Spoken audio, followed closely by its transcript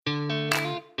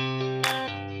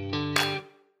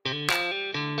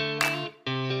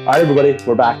All right, everybody,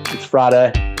 we're back. It's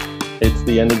Friday. It's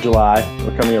the end of July.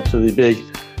 We're coming up to the big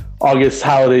August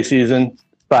holiday season,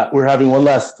 but we're having one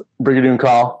last Brigadoon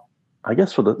call. I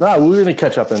guess we're going to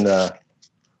catch up in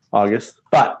August,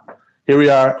 but here we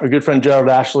are. Our good friend Gerald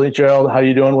Ashley. Gerald, how are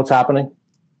you doing? What's happening?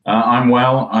 I'm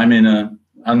well. I'm in a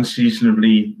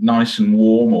unseasonably nice and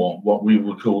warm, or what we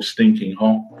would call stinking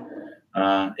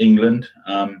hot, England.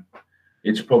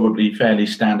 It's probably fairly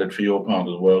standard for your part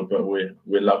of the world, but we're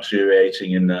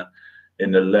luxuriating in the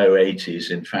low 80s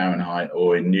in Fahrenheit,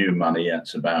 or in new money,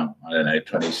 that's about,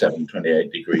 27,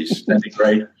 28 degrees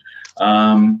centigrade.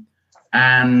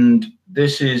 And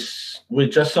we're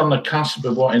just on the cusp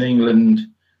of what in England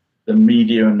the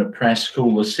media and the press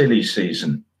call the silly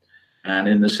season. And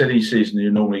in the silly season, you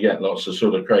normally get lots of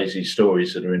sort of crazy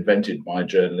stories that are invented by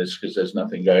journalists because there's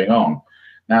nothing going on.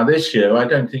 Now, this year, I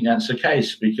don't think that's the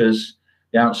case, because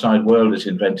the outside world is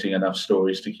inventing enough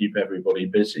stories to keep everybody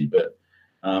busy. But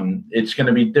it's going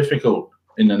to be difficult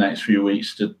in the next few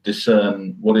weeks to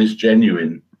discern what is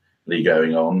genuinely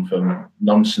going on from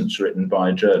nonsense written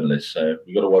by journalists. So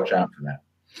we've got to watch out for that.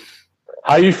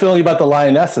 How are you feeling about the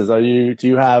Lionesses? Do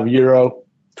you have Euro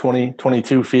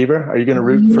 2022 fever? Are you going to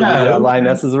root for the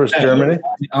Lionesses versus Germany?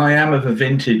 I am of a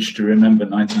vintage to remember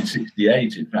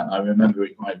 1968. In fact, I remember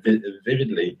it quite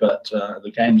vividly, but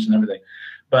the games and everything.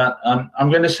 But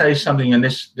I'm going to say something, and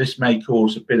this may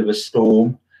cause a bit of a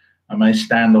storm. I may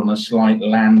stand on a slight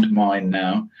landmine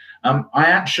now. I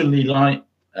actually like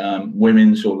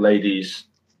women's or ladies'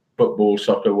 football,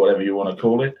 soccer, whatever you want to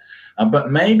call it, but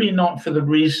maybe not for the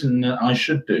reason that I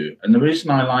should do. And the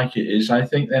reason I like it is I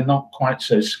think they're not quite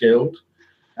so skilled.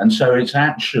 And so it's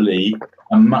actually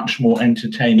a much more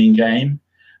entertaining game.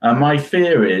 My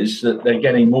fear is that they're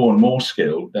getting more and more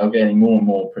skilled. They're getting more and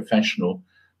more professional.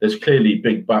 There's clearly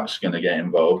big bucks going to get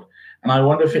involved. And I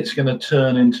wonder if it's going to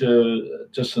turn into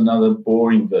just another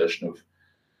boring version of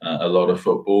a lot of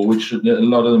football, which a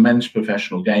lot of the men's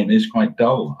professional game is quite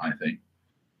dull, I think.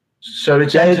 So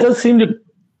it does seem to...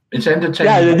 It's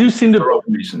entertaining. Yeah, they do seem to... for other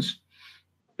reasons.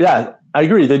 Yeah, I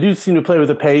agree. They do seem to play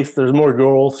with a pace. There's more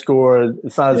goals scored.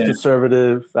 It's not as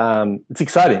conservative. It's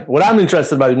exciting. What I'm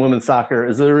interested about in women's soccer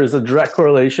is there is a direct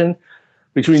correlation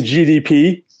between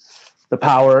GDP, the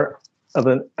power of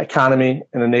an economy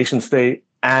and a nation state,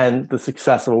 and the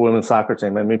success of a women's soccer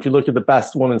team. I mean, if you look at the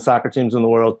best women's soccer teams in the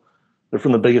world, they're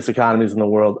from the biggest economies in the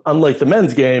world, unlike the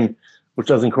men's game, which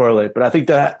doesn't correlate. But I think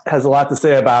that has a lot to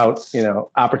say about,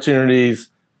 opportunities,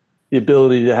 the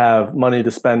ability to have money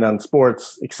to spend on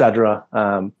sports, et cetera.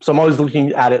 So I'm always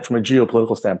looking at it from a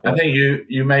geopolitical standpoint. I think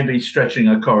you may be stretching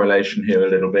a correlation here a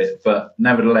little bit, but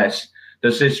nevertheless,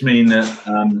 does this mean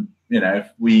that, if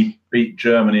we beat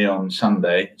Germany on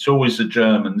Sunday, it's always the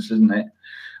Germans, isn't it?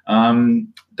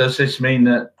 Does this mean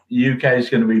that the UK is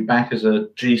going to be back as a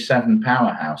G7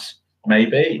 powerhouse?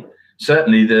 Maybe.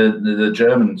 Certainly the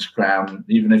Germans' crown,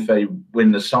 even if they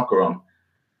win the soccer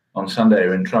on Sunday,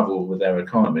 are in trouble with their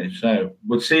economy. So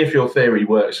we'll see if your theory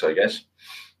works, I guess.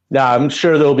 Yeah, I'm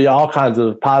sure there'll be all kinds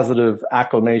of positive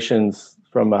acclamations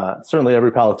from certainly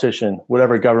every politician,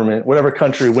 whatever government, whatever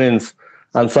country wins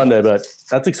on Sunday. But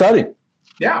that's exciting.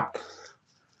 Yeah.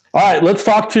 All right, let's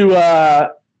talk to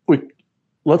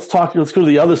let's go to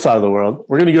the other side of the world.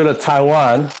 We're going to go to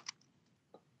Taiwan,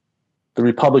 the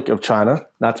Republic of China,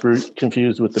 not to be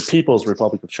confused with the People's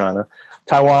Republic of China.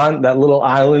 Taiwan, that little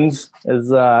island, as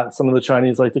some of the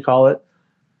Chinese like to call it,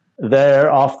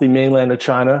 they're off the mainland of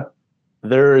China.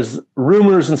 There's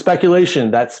rumors and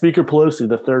speculation that Speaker Pelosi,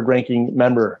 the third-ranking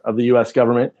member of the U.S.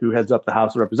 government who heads up the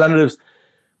House of Representatives,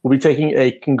 will be taking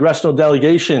a congressional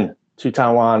delegation to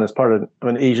Taiwan as part of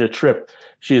an Asia trip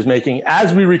she is making.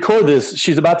 As we record this,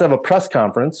 she's about to have a press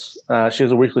conference. She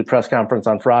has a weekly press conference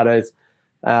on Fridays,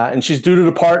 and she's due to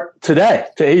depart today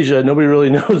to Asia. Nobody really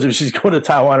knows if she's going to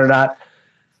Taiwan or not.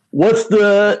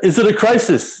 Is it a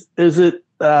crisis? Is it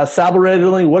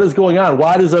saber-rattling? What is going on?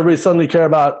 Why does everybody suddenly care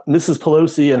about Mrs.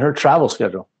 Pelosi and her travel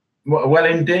schedule? Well,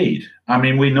 indeed. I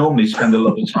mean, we normally spend a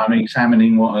lot of time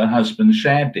examining what her husband's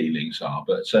share dealings are,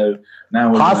 but so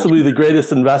now... Possibly the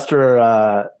greatest investor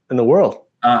in the world.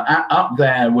 Up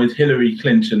there with Hillary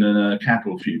Clinton and her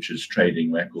cattle futures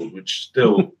trading record, which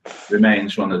still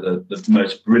remains one of the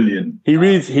most brilliant. He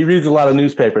reads a lot of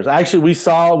newspapers. Actually,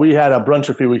 we had a brunch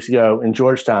a few weeks ago in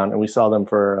Georgetown, and we saw them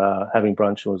for having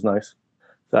brunch. It was nice.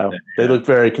 So they look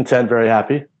very content, very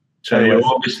happy. So you're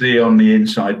obviously on the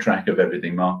inside track of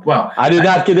everything, Mark. Well, I did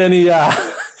not get any.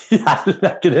 I did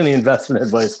not get any investment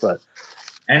advice, but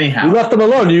anyhow, you left them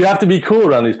alone. You have to be cool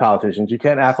around these politicians. You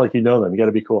can't act like you know them. You got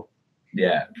to be cool.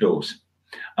 Yeah, of course.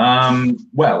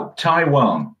 Well,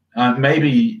 Taiwan.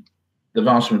 Maybe the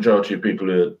vast majority of people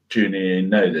who are tuning in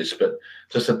know this, but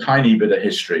just a tiny bit of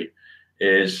history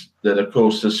is that, of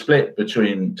course, the split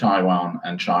between Taiwan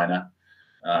and China,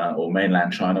 or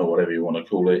mainland China, or whatever you want to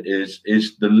call it, is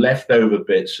the leftover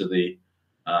bits of the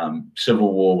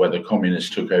civil war where the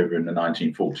communists took over in the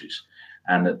 1940s.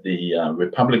 And that the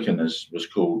Republican, as was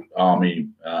called, army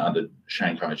under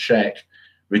Chiang Kai-shek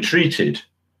retreated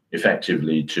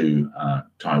effectively to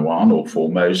Taiwan, or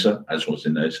Formosa, as was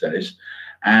in those days.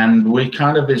 And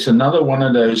it's another one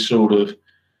of those sort of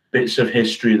bits of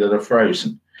history that are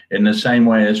frozen, in the same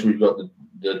way as we've got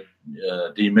the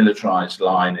demilitarized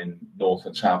line in North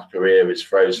and South Korea is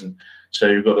frozen. So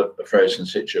you've got a frozen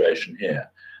situation here.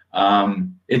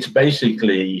 It's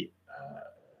basically,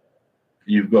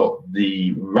 you've got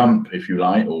the rump, if you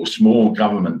like, or small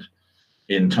government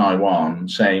in Taiwan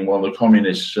saying, well, the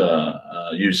communists are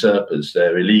usurpers,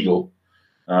 they're illegal,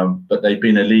 but they've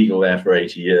been illegal there for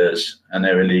 80 years, and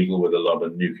they're illegal with a lot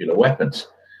of nuclear weapons.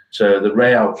 So the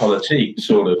realpolitik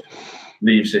sort of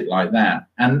leaves it like that.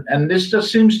 And this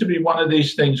just seems to be one of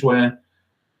these things where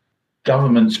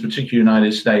governments, particularly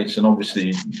United States, and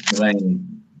obviously the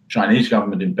main Chinese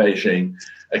government in Beijing,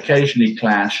 occasionally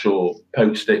clash or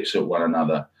poke sticks at one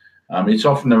another. It's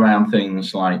often around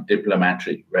things like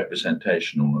diplomatic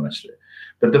representation, all the rest of it.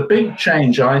 But the big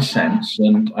change I sense,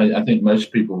 and I think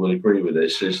most people will agree with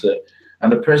this, is that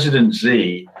under President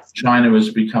Xi, China has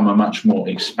become a much more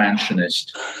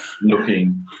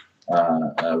expansionist-looking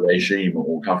regime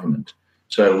or government.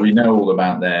 So we know all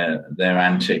about their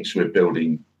antics with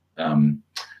building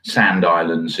sand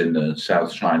islands in the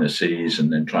South China Seas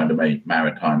and then trying to make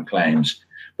maritime claims.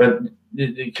 But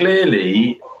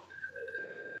clearly,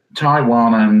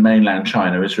 Taiwan and mainland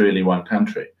China is really one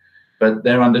country, but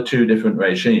they're under two different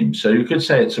regimes. So you could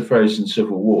say it's a frozen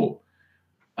civil war.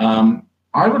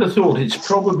 I would have thought it's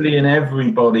probably in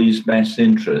everybody's best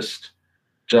interest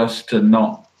just to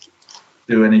not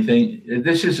do anything.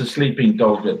 This is a sleeping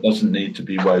dog that doesn't need to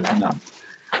be woken up.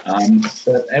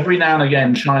 But every now and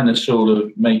again, China sort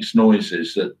of makes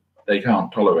noises that they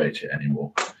can't tolerate it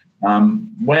anymore.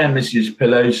 Where Mrs.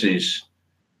 Pelosi's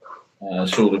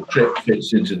sort of trip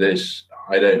fits into this,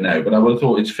 I don't know. But I would have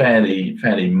thought it's fairly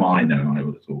minor, I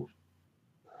would have thought.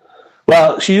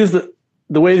 Well, she is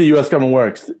the way the U.S. government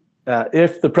works.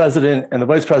 If the president and the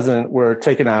vice president were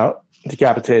taken out,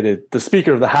 decapitated, the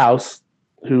Speaker of the House,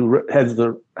 who heads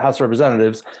the House of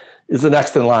Representatives, is the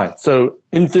next in line. So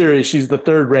in theory, she's the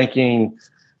third ranking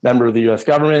member of the U.S.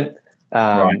 government.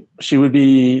 Right. She would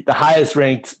be the highest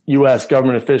ranked U.S.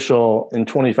 government official in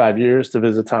 25 years to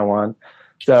visit Taiwan.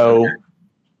 So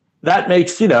that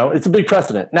makes, it's a big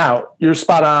precedent. Now, you're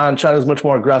spot on. China's much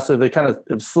more aggressive. They kind of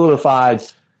have solidified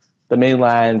the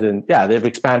mainland, and they have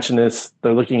expansionists.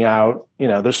 They're looking out,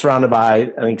 they're surrounded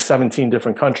by, I think, 17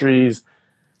 different countries,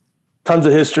 tons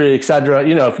of history, et cetera.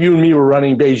 If you and me were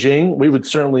running Beijing, we would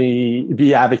certainly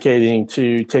be advocating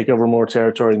to take over more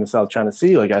territory in the South China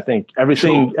Sea. Like, I think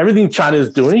everything China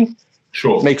is doing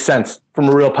makes sense from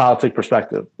a realpolitik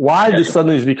perspective. Why this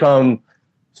suddenly has become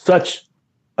such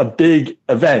a big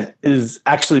event is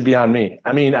actually beyond me.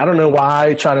 I mean, I don't know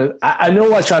why I know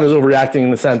why China's overreacting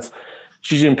in the sense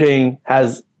Xi Jinping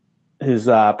has his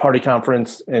party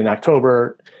conference in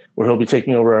October where he'll be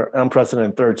taking over an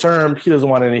unprecedented third term. He doesn't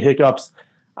want any hiccups.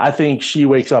 I think Xi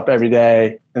wakes up every day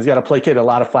and has got to placate a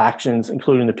lot of factions,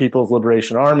 including the People's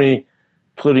Liberation Army,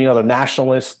 including other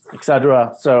nationalists, et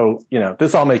cetera. So,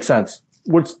 this all makes sense.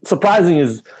 What's surprising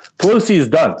is Pelosi is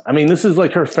done. I mean, this is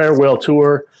like her farewell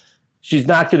tour. She's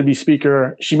not going to be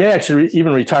speaker. She may actually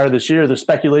even retire this year. There's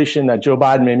speculation that Joe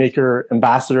Biden may make her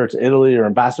ambassador to Italy or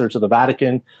ambassador to the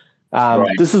Vatican.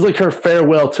 Right. This is like her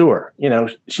farewell tour.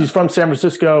 She's from San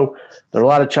Francisco. There are a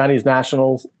lot of Chinese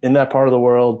nationals in that part of the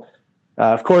world.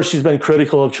 Of course, she's been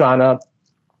critical of China.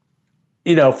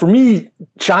 For me,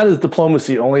 China's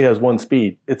diplomacy only has one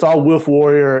speed. It's all wolf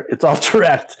warrior. It's all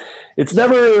direct. It's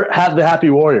never had the happy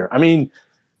warrior. I mean,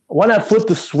 why not flip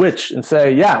the switch and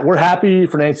say, we're happy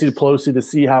for Nancy Pelosi to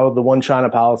see how the one China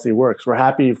policy works. We're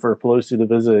happy for Pelosi to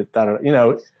visit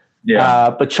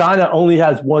that, but China only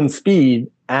has one speed.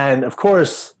 And of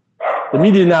course, the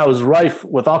media now is rife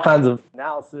with all kinds of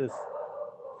analysis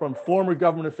from former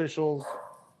government officials,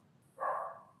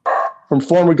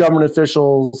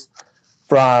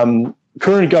 from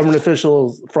current government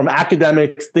officials, from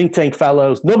academics, think tank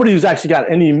fellows, nobody who's actually got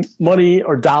any money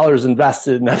or dollars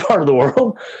invested in that part of the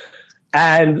world.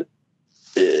 And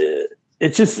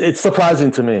it's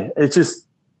surprising to me. It's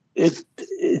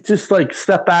just like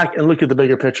step back and look at the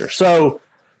bigger picture. So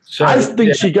I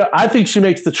think she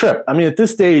makes the trip. I mean, at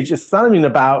this stage, it's not even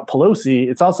about Pelosi.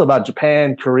 It's also about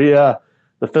Japan, Korea,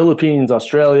 the Philippines,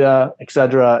 Australia,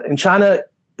 etc. And China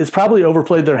has probably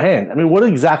overplayed their hand. I mean, what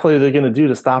exactly are they going to do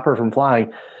to stop her from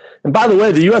flying? And by the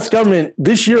way, the U.S. government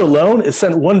this year alone has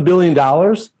sent $1 billion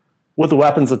with the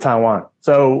weapons to Taiwan.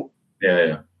 So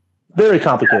very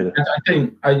complicated. I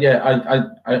think,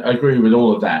 I agree with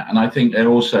all of that. And I think they're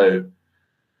also,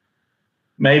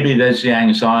 maybe there's the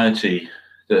anxiety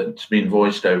that's been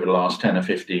voiced over the last 10 or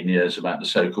 15 years about the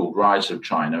so-called rise of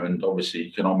China. And obviously,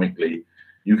 economically,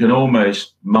 you can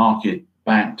almost mark it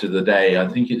back to the day, I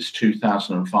think it's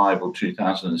 2005 or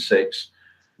 2006,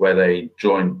 where they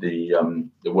joined the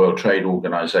World Trade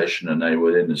Organization, and they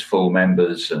were in as full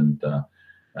members. And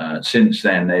since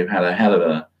then, they've had a hell of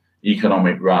a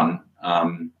economic run,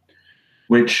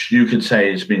 which you could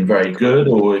say has been very good,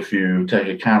 or if you take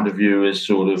a counter view, has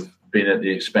sort of been at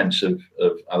the expense of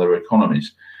other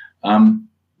economies.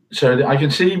 So I can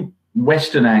see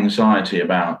Western anxiety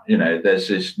about, there's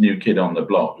this new kid on the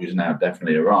block who's now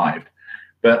definitely arrived.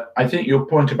 But I think your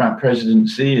point about President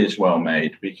Xi is well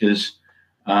made, because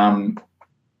they're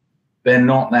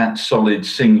not that solid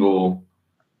single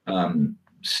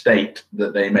state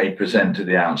that they may present to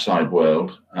the outside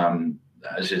world,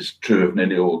 as is true of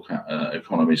nearly all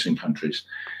economies and countries.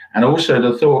 And also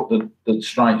the thought that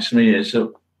strikes me is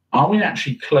that, are we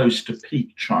actually close to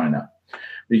peak China?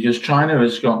 Because China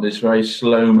has got this very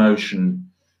slow motion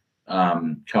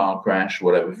car crash,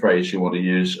 whatever phrase you want to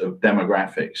use, of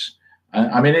demographics.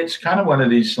 I mean, it's kind of one of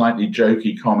these slightly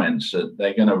jokey comments that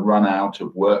they're going to run out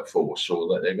of workforce, or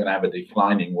that they're going to have a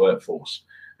declining workforce.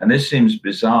 And this seems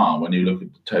bizarre when you look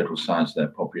at the total size of their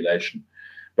population.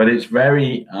 But it's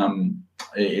very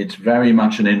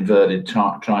much an inverted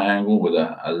triangle with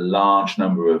a large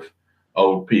number of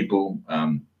old people,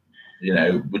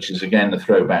 which is, again, a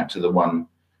throwback to the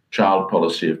one-child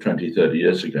policy of 20, 30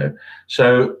 years ago.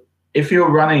 So if you're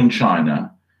running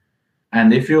China,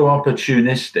 and if you're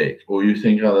opportunistic, or you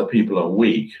think other people are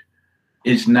weak,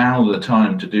 is now the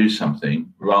time to do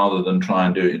something rather than try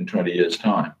and do it in 20 years'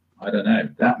 time? I don't know.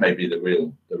 That may be the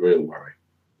real worry.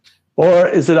 Or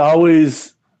is it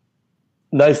always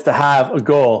nice to have a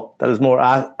goal that is more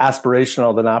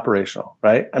aspirational than operational,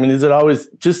 right? I mean, is it always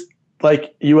just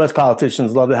like U.S.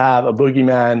 politicians love to have a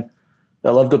boogeyman, they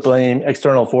love to blame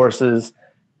external forces?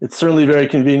 It's certainly very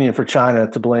convenient for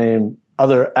China to blame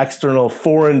other external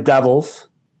foreign devils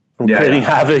from creating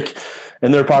havoc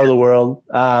in their part of the world.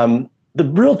 The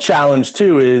real challenge,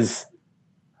 too, is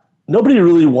nobody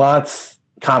really wants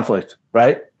conflict,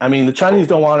 right? I mean, the Chinese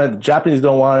don't want it, the Japanese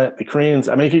don't want it, the Koreans,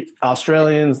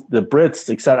 Australians, the Brits,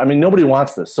 etc. I mean, nobody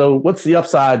wants this. So what's the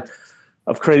upside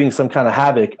of creating some kind of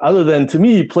havoc other than, to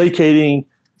me, placating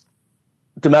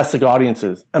domestic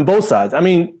audiences on both sides? I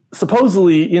mean,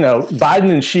 supposedly,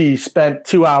 Biden and Xi spent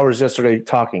 2 hours yesterday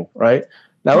talking, right?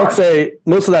 Now, let's say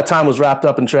most of that time was wrapped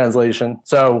up in translation.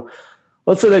 So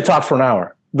let's say they talked for an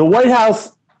hour. The White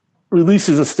House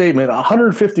releases a statement,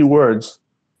 150 words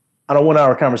on a 1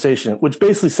 hour conversation, which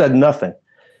basically said nothing.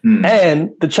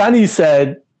 And the Chinese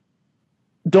said,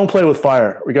 don't play with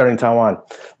fire regarding Taiwan.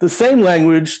 The same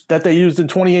language that they used in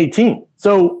 2018.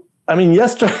 So,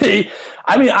 yesterday,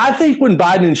 I think when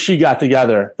Biden and Xi got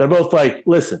together, they're both like,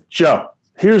 listen, Joe,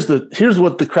 here's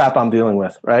what the crap I'm dealing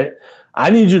with, right? I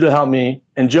need you to help me.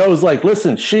 And Joe's like,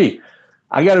 listen, Xi,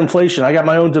 I got inflation. I got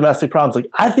my own domestic problems.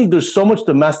 Like, I think there's so much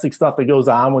domestic stuff that goes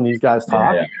on when these guys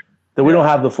talk that we don't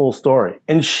have the full story.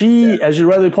 And Xi, as you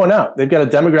rightly point out, they've got a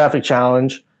demographic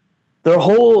challenge. The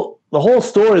whole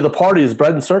story of the party is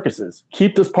bread and circuses.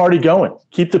 Keep this party going.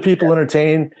 Keep the people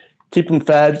entertained. Keep them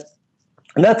fed.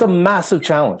 And that's a massive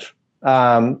challenge.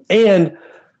 And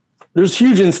there's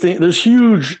huge instinct. There's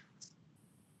huge,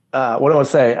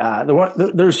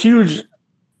 there's huge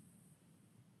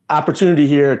opportunity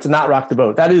here to not rock the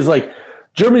boat. That is, like,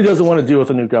 Germany doesn't want to deal with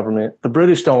a new government. The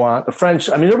British don't want. The French,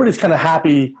 everybody's kind of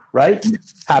happy, right?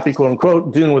 Happy, quote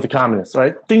unquote, dealing with the communists,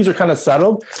 right? Things are kind of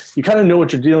settled. You kind of know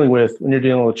what you're dealing with when you're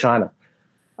dealing with China.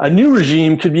 A new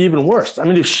regime could be even worse.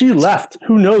 If she left,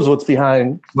 who knows what's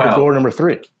behind door number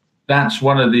 3? That's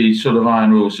one of the sort of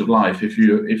iron rules of life. If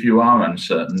you are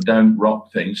uncertain, don't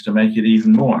rock things to make it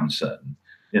even more uncertain.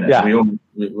 We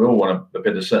all want a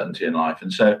bit of certainty in life.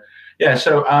 And so,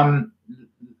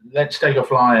 let's take a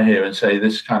flyer here and say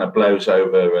this kind of blows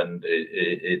over, and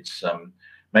it's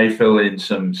may fill in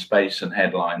some space and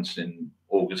headlines in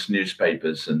August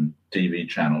newspapers and TV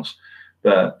channels,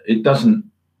 but it doesn't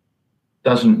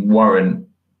warrant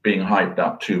being hyped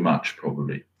up too much,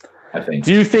 probably, I think.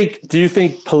 Do you think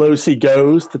Pelosi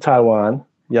goes to Taiwan?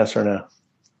 Yes or no?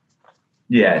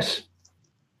 Yes.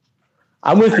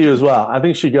 I'm with you as well. I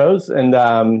think she goes, and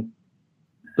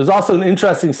there's There's also an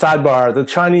interesting sidebar. The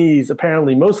Chinese,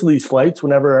 apparently, most of these flights,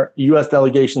 whenever U.S.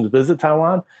 delegations visit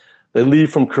Taiwan, they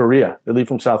leave from Korea. They leave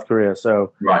from South Korea.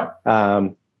 So, right. I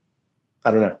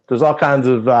don't know. There's all kinds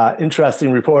of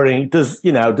interesting reporting. Does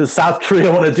South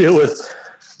Korea want to deal with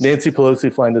Nancy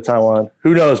Pelosi flying to Taiwan?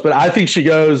 Who knows? But I think she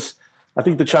goes. I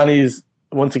think the Chinese,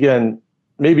 once again,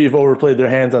 maybe have overplayed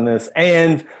their hands on this.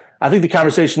 And I think the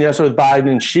conversation yesterday with Biden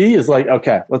and Xi is like,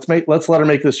 okay, let's let her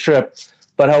make this trip.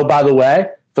 But oh, by the way,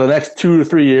 for the next 2 to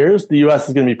 3 years, the U.S.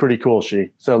 is going to be pretty cool, Xi.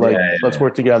 So let's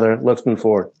work together. Let's move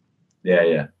forward.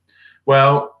 Yeah.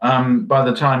 Well, by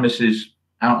the time this is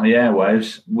out on the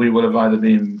airwaves, we will have either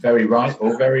been very right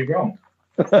or very wrong.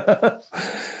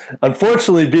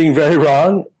 Unfortunately, being very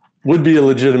wrong would be a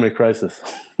legitimate crisis.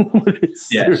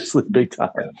 Seriously, big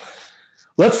time. Yeah.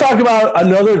 Let's talk about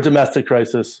another domestic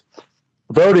crisis.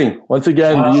 Voting. Once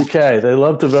again, the UK. They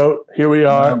love to vote. Here we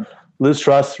are. Liz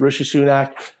Truss, Rishi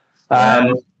Sunak.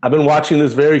 I've been watching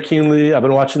this very keenly. I've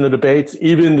been watching the debates,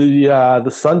 even the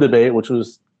Sun debate, which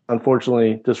was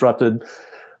unfortunately disrupted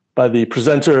by the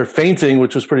presenter fainting,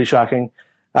 which was pretty shocking.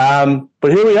 But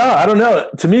here we are. I don't know.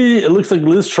 To me, it looks like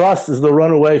Liz Truss is the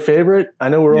runaway favorite. I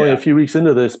know we're only a few weeks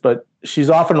into this, but she's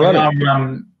off and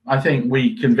running. I think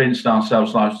we convinced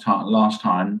ourselves last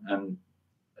time, and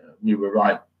we were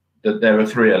right, that there are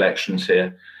 3 elections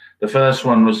here. The first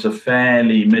one was the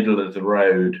fairly middle of the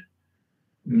road,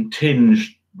 tinged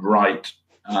right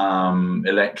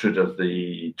electorate of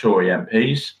the Tory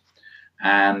MPs.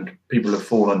 And people have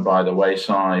fallen by the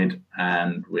wayside,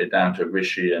 and we're down to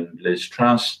Rishi and Liz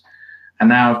Truss. And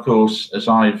now, of course, as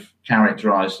I've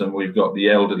characterised them, we've got the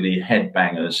elderly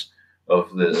headbangers of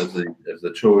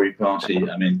the Tory party.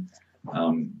 I mean,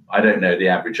 I don't know the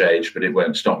average age, but it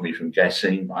won't stop me from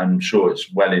guessing. I'm sure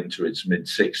it's well into its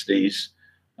mid-60s.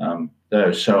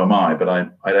 Though so am I, but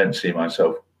I don't see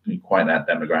myself in quite that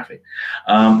demographic.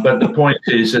 But the point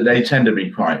is that they tend to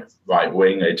be quite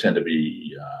right-wing. They tend to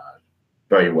be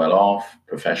very well off,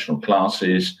 professional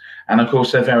classes, and of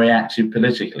course they're very active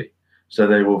politically, so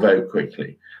they will vote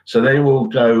quickly. So they will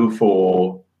go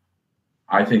for,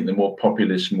 I think, the more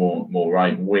populist, more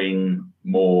right-wing,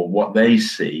 more what they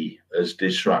see as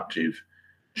disruptive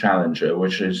challenger,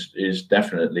 which is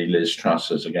definitely Liz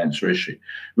Truss as against Rishi.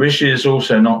 Rishi has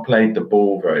also not played the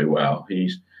ball very well.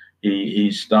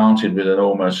 He started with an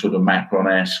almost sort of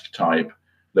Macron-esque type,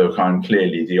 look, I'm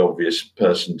clearly the obvious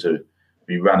person to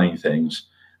be running things.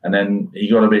 And then he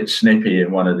got a bit snippy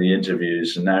in one of the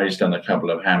interviews, and now he's done a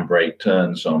couple of handbrake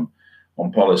turns on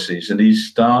policies, and he's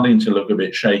starting to look a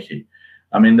bit shaky.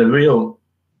 I mean, the real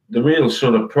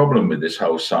sort of problem with this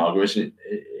whole saga is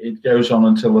it goes on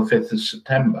until the 5th of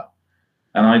September.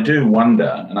 And I do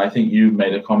wonder, and I think you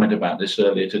made a comment about this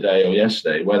earlier today or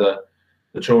yesterday, whether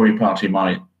the Tory party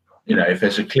might, if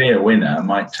there's a clear winner,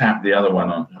 might tap the other one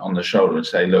on the shoulder and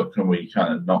say, look, can we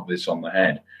kind of knock this on the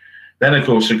head? Then, of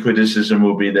course, the criticism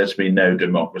will be there's been no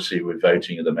democracy with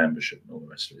voting of the membership and all the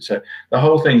rest of it. So the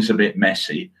whole thing's a bit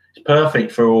messy. It's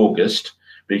perfect for August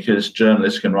because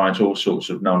journalists can write all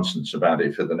sorts of nonsense about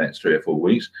it for the next 3 or 4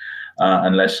 weeks,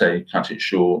 unless they cut it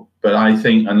short. But I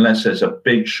think unless there's a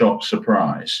big shock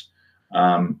surprise,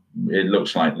 it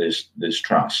looks like Liz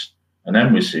Truss. And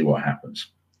then we see what happens.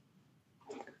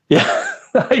 Yeah.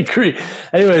 I agree.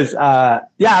 Anyways,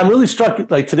 I'm really struck.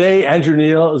 Like today, Andrew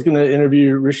Neil is going to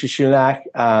interview Rishi Sunak.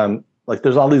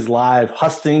 There's all these live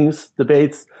hustings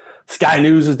debates. Sky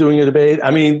News is doing a debate.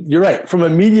 I mean, you're right. From a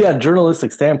media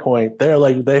journalistic standpoint, they're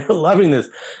loving this.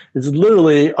 It's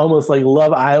literally almost like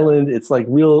Love Island. It's like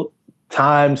real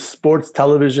time sports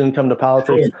television come to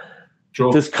politics.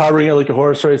 Sure. Just covering it like a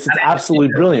horse race. It's absolutely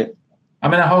brilliant. I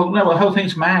mean, the whole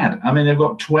thing's mad. I mean, they've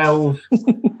got 12.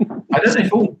 I don't know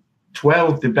if all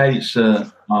 12 debates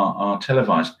are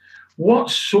televised. What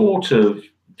sort of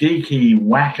geeky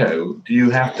wacko do you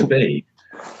have to be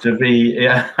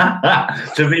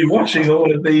watching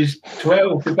all of these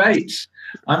 12 debates?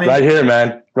 I mean, right here,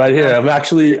 man. Right here.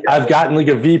 I've gotten like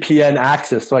a VPN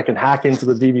access so I can hack into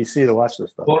the BBC to watch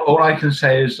this stuff. All I can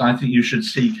say is I think you should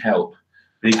seek help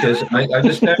because I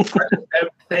just don't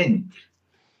think.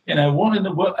 What in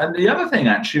the world? And the other thing,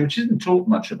 actually, which isn't talked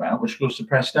much about, which of course the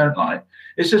press don't like,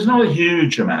 is there's not a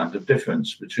huge amount of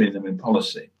difference between them in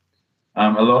policy. A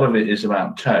lot of it is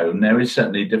about tone. There is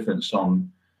certainly a difference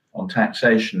on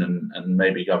taxation and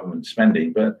maybe government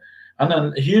spending, but on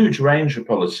a huge range of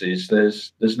policies,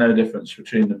 there's no difference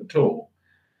between them at all.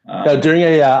 During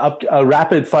a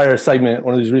rapid fire segment,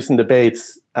 one of these recent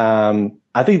debates,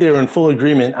 I think they were in full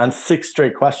agreement on 6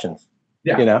 straight questions.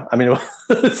 Yeah. I mean,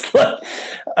 it's like,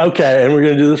 okay, and we're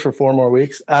going to do this for 4 more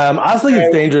weeks. I also think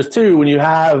it's dangerous, too, when you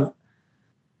have,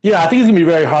 I think it's going to be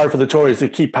very hard for the Tories to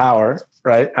keep power.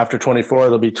 right? After 24,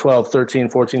 they'll be 12, 13,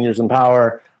 14 years in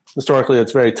power. Historically,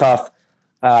 it's very tough.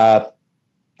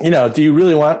 Do you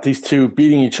really want these two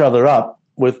beating each other up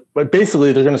but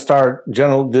basically they're going to start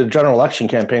the general election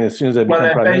campaign as soon as they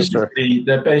become prime minister.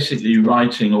 They're basically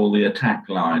writing all the attack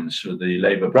lines for the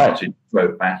Labour Party to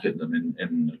throw back at them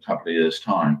in a couple of years'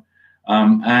 time.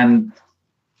 And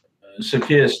Sir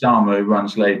Keir Starmer, who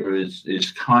runs Labour,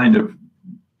 is kind of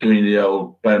doing the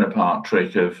old Bonaparte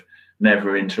trick of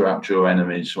never interrupt your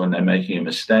enemies when they're making a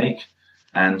mistake.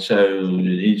 And so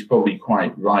he's probably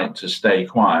quite right to stay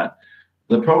quiet.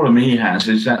 The problem he has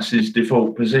is that's his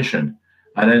default position.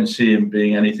 I don't see him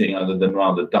being anything other than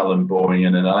rather dull and boring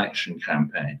in an election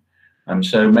campaign.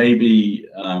 So maybe,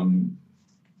 who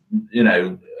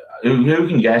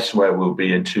can guess where we'll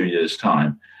be in 2 years'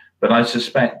 time? But I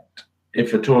suspect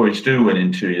if the Tories do win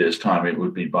in 2 years' time, it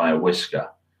would be by a whisker,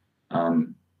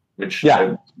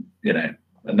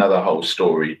 another whole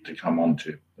story to come on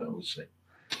to, but we'll see.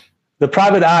 The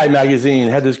Private Eye magazine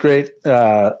had this great...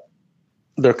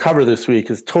 their cover this week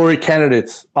is Tory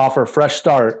candidates offer a fresh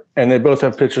start, and they both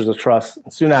have pictures of Truss and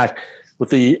Sunak with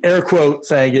the air quote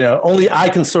saying, only I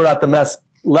can sort out the mess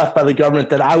left by the government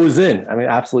that I was in. I mean,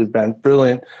 absolutely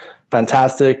brilliant,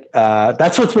 fantastic.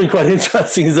 That's what's been quite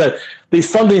interesting is that they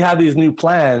suddenly have these new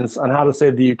plans on how to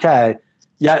save the UK,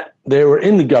 yet they were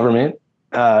in the government.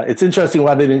 It's interesting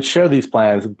why they didn't share these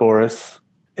plans with Boris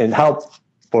and help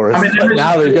Boris, but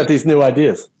now they've got these new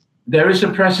ideas. There is a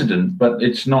precedent, but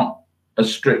it's not a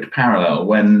strict parallel.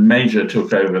 When Major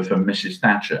took over from Mrs.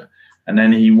 Thatcher, and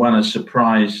then he won a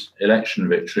surprise election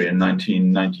victory in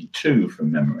 1992 from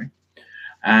memory.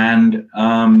 And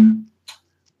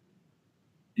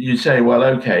you say, well,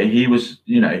 okay, he was,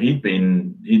 he'd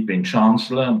been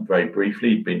Chancellor very briefly,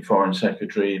 he'd been Foreign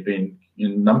Secretary, he'd been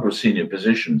in a number of senior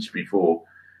positions before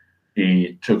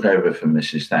he took over from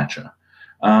Mrs. Thatcher.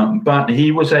 But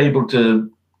he was able to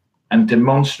and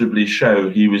demonstrably show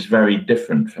he was very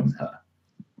different from her.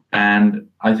 And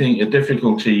I think a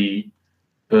difficulty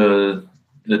for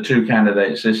the two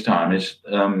candidates this time is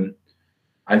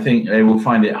I think they will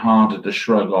find it harder to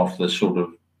shrug off the sort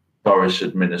of Boris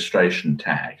administration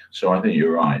tag. So I think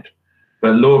you're right.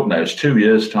 But Lord knows, 2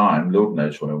 years' time, Lord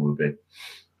knows where we'll be.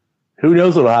 Who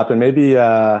knows what will happen? Maybe.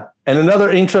 And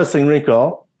another interesting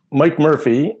wrinkle, Mike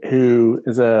Murphy, who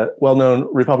is a well-known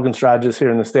Republican strategist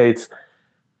here in the States,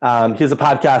 he has a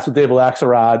podcast with David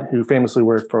Axelrod, who famously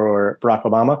worked for Barack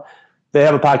Obama. They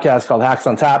have a podcast called Hacks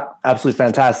on Tap, absolutely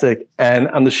fantastic. And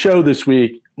on the show this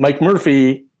week, Mike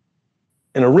Murphy,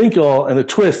 in a wrinkle and a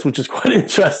twist, which is quite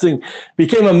interesting,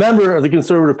 became a member of the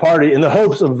Conservative Party in the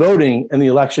hopes of voting in the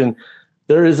election.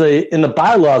 There is in the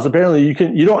bylaws, apparently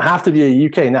you don't have to be a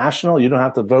UK national, you don't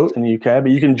have to vote in the UK,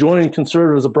 but you can join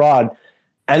Conservatives abroad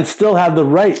and still have the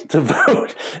right to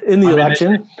vote in the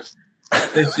election.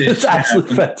 It's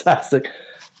absolutely fantastic.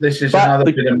 This is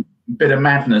another bit of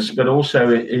madness, but also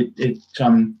it's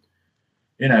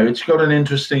got an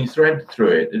interesting thread through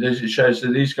it. It shows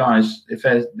that these guys, if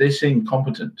they're this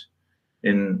incompetent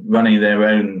in running their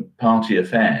own party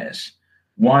affairs,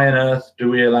 why on earth do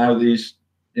we allow these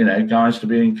guys to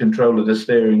be in control of the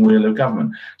steering wheel of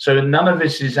government? So none of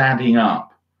this is adding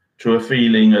up to a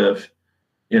feeling of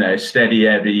steady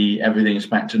Eddie, everything's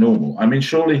back to normal. I mean,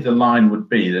 surely the line would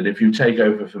be that if you take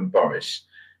over from Boris,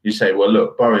 you say, well,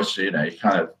 look, Boris, he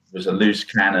kind of was a loose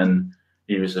cannon.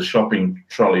 He was a shopping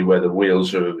trolley where the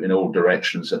wheels are in all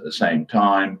directions at the same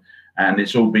time. And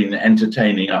it's all been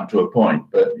entertaining up to a point.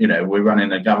 But, we're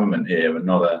running a government here and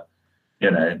not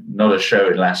a show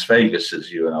in Las Vegas, as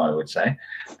you and I would say.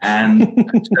 And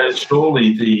so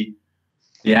surely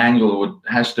the angle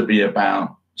has to be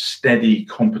about steady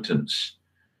competence.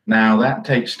 Now, that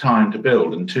takes time to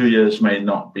build, and 2 years may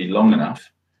not be long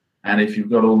enough. And if you've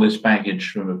got all this baggage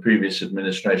from a previous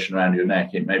administration around your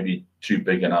neck, it may be too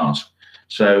big an ask.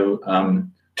 So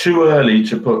too early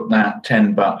to put that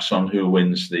 $10 on who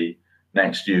wins the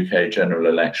next UK general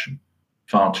election.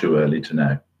 Far too early to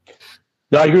know.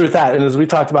 No, I agree with that. And as we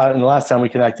talked about in the last time we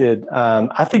connected,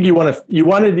 I think you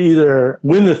wanted to either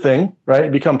win the thing,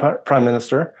 right, become prime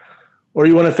minister, or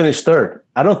you want to finish third.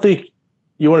 I don't think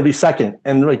you want to be second.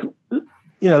 And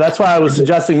that's why I was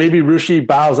suggesting maybe Rishi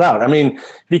bows out. I mean,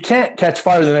 if he can't catch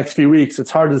fire in the next few weeks, it's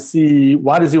hard to see,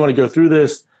 why does he want to go through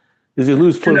this? Does he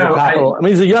lose political capital? I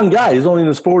mean, he's a young guy. He's only in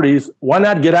his 40s. Why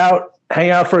not get out,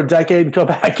 hang out for a decade, and come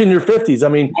back in your 50s? I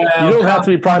mean, you don't have to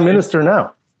be prime minister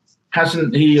now.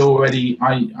 Hasn't he already?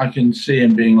 I can see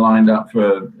him being lined up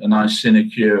for a nice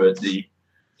sinecure at the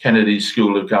Kennedy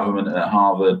School of Government at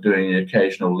Harvard, doing an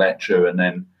occasional lecture, and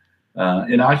then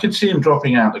I could see him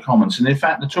dropping out the Commons. And in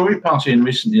fact, the Tory party in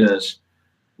recent years,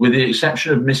 with the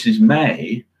exception of Mrs.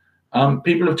 May,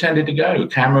 people have tended to go.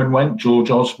 Cameron went, George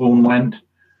Osborne went.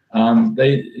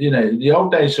 The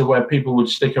old days are where people would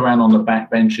stick around on the back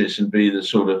benches and be the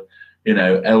sort of,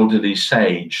 elderly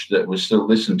sage that was still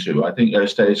listened to. I think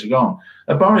those days are gone.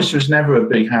 Boris was never a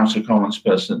big House of Commons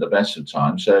person at the best of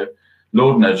times, so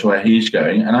Lord knows where he's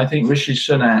going. And I think Rishi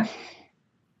Sunak,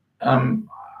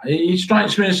 he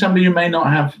strikes me as somebody who may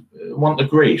not want the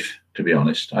grief, to be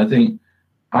honest. I think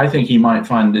he might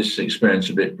find this experience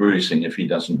a bit bruising if he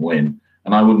doesn't win,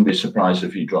 and I wouldn't be surprised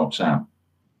if he drops out.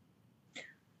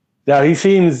 Now he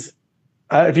seems.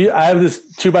 I have this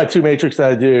 2x2 matrix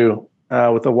that I do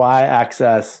with the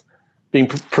y-axis being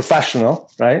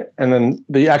professional, right, and then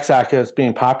the x-axis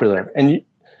being popular, and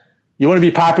you want to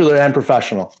be popular and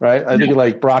professional, right? I think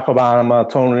like Barack Obama,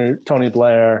 Tony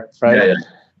Blair, right?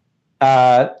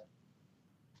 Yeah.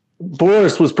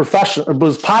 Boris was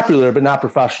popular, but not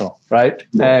professional, right?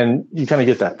 Yeah. And you kind of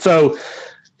get that. So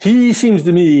he seems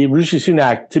to me, Rishi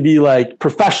Sunak, to be like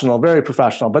professional, very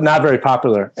professional, but not very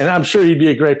popular. And I'm sure he'd be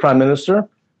a great prime minister,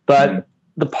 but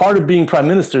the part of being prime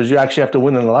minister is you actually have to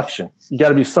win an election. You got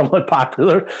to be somewhat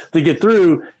popular to get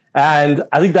through. And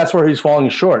I think that's where he's falling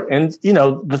short. And,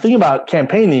 the thing about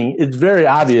campaigning, it's very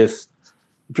obvious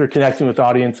if you're connecting with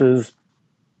audiences,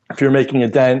 if you're making a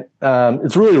dent,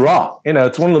 it's really raw.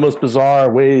 It's one of the most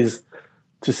bizarre ways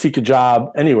to seek a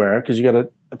job anywhere because you got to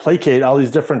placate all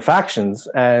these different factions.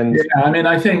 And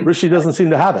I think Rishi doesn't seem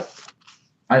to have it.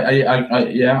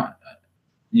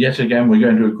 Yet again, we're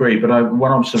going to agree. But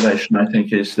one observation I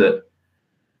think is that,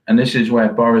 and this is where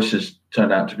Boris has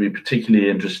turned out to be particularly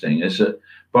interesting, is that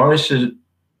Boris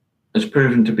has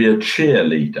proven to be a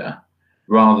cheerleader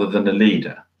rather than a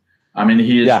leader. I mean,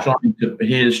 he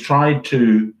has tried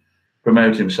to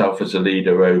promote himself as a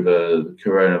leader over the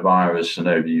coronavirus and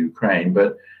over Ukraine,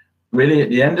 but really, at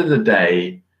the end of the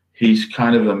day, he's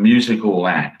kind of a musical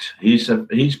act. He's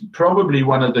probably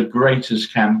one of the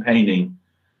greatest campaigning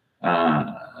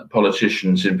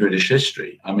politicians in British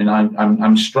history. I mean,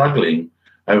 I'm struggling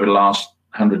over the last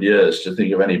 100 years to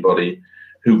think of anybody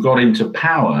who got into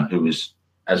power who was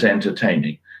as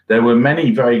entertaining. There were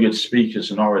many very good speakers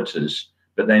and orators,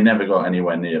 but they never got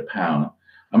anywhere near power.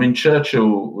 I mean,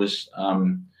 Churchill was,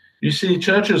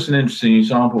 Churchill's an interesting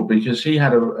example because he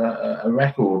had a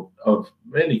record of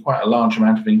really quite a large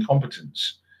amount of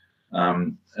incompetence.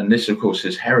 And this, of course,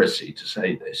 is heresy to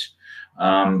say this,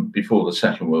 before the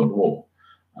Second World War.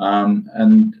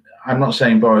 And I'm not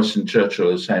saying Boris and Churchill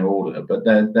are the same order, but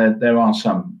there are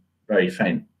some very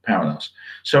faint parallels.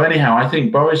 So anyhow, I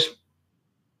think Boris,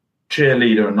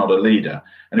 cheerleader and not a leader.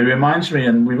 And it reminds me,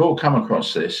 and we've all come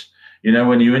across this,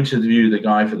 when you interview the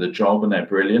guy for the job and they're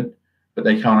brilliant, but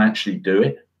they can't actually do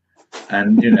it.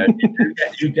 And,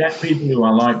 you get people who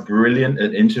are like brilliant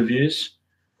at interviews,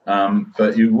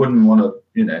 but you wouldn't want to,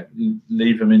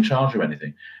 leave them in charge of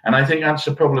anything. And I think that's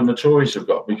the problem the Tories have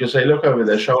got, because they look over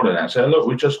their shoulder now and say, look,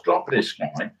 we just dropped this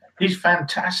guy. He's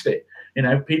fantastic.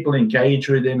 People engage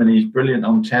with him and he's brilliant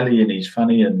on telly and he's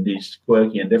funny and he's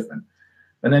quirky and different.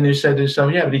 And then you say to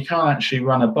yourself, yeah, but he can't actually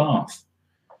run a bath.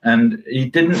 And he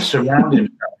didn't surround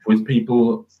himself with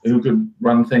people who could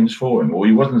run things for him, or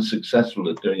he wasn't successful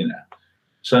at doing that.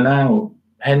 So now,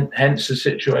 hence the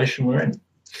situation we're in.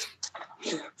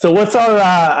 So what's our,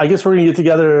 I guess we're going to get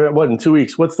together, in 2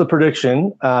 weeks? What's the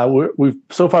prediction? We've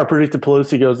so far predicted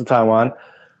Pelosi goes to Taiwan.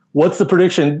 What's the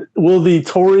prediction? Will the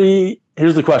Tory,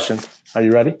 here's the question. Are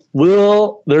you ready?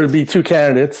 Will there be two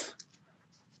candidates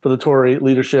for the Tory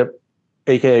leadership,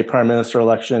 AKA prime minister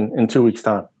election, in 2 weeks'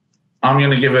 time? I'm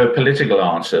going to give a political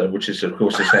answer, which is, of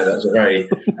course, to say that's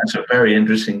a very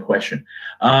interesting question.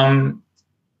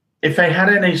 If they had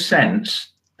any sense,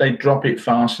 they'd drop it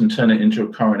fast and turn it into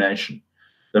a coronation.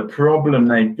 The problem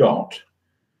they've got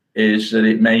is that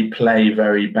it may play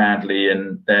very badly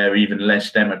and they're even less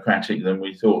democratic than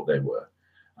we thought they were.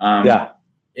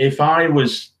 If I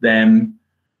was them,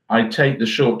 I'd take the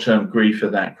short-term grief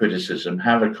of that criticism,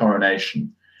 have a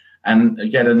coronation, and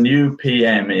get a new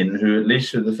PM in who, at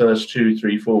least for the first 2,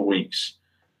 3, 4 weeks,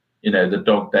 the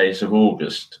dog days of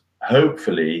August,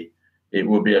 hopefully it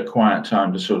will be a quiet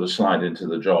time to sort of slide into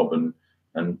the job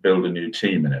and build a new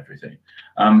team and everything.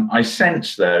 I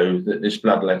sense, though, that this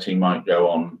bloodletting might go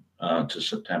on to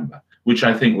September, which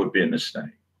I think would be a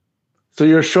mistake. So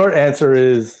your short answer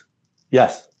is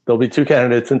yes, there'll be two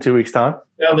candidates in 2 weeks' time?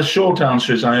 Well, the short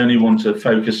answer is I only want to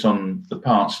focus on the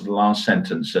parts of the last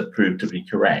sentence that prove to be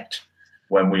correct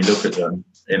when we look at them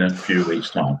in a few weeks'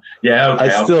 time. Yeah, okay,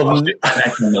 I'll stick my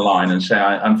neck on the line and say,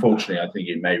 unfortunately, I think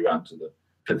it may run to the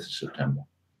 5th of September.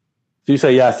 So you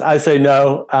say yes. I say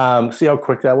no. See how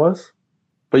quick that was?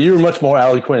 But you were much more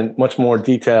eloquent, much more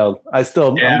detailed. I'm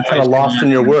kind of lost in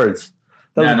your words.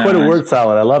 That was quite a word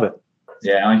salad. I love it.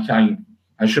 Yeah,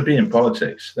 I should be in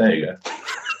politics. There you go.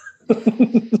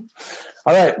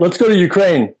 All right, let's go to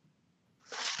Ukraine,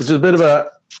 which is a bit of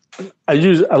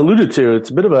alluded to. It's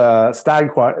a bit of a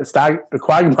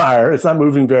quagmire. It's not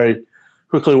moving very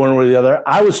quickly one way or the other.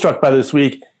 I was struck by this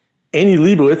week. Annie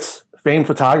Leibovitz, famed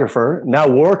photographer, now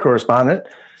war correspondent,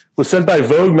 was sent by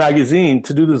Vogue magazine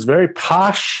to do this very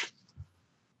posh,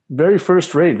 very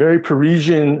first-rate, very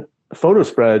Parisian photo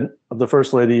spread of the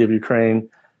First Lady of Ukraine.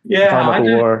 Yeah,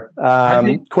 the war.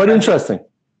 Quite interesting.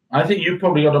 I think you've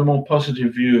probably got a more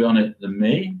positive view on it than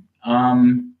me.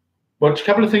 Well, a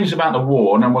couple of things about the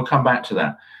war, and then we'll come back to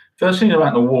that. First thing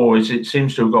about the war is it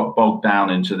seems to have got bogged down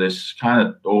into this kind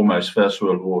of almost First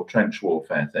World War trench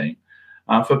warfare thing.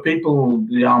 For people,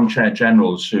 the armchair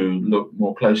generals who look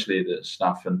more closely at this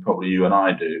stuff, and probably you and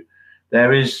I do,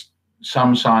 there is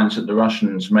some signs that the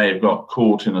Russians may have got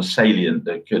caught in a salient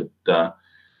that could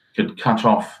cut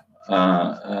off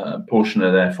a portion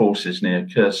of their forces near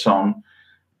Kherson.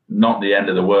 Not the end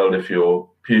of the world if you're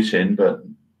Putin, but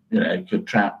it could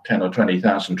trap 10 or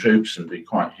 20,000 troops and be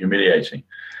quite humiliating.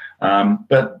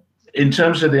 But in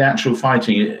terms of the actual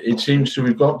fighting, it seems to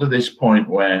have got to this point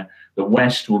where the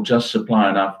West will just supply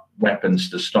enough weapons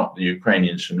to stop the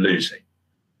Ukrainians from losing.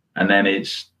 And then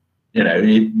this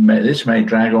may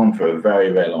drag on for a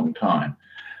very, very long time.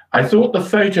 I thought the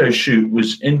photo shoot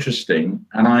was interesting,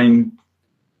 and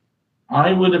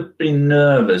I would have been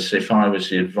nervous if I was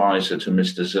the advisor to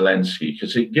Mr. Zelensky,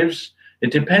 because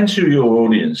it depends who your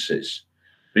audience is,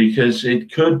 because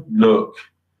it could look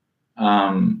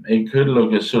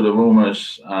a sort of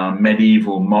almost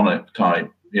medieval monarch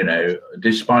type,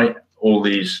 despite all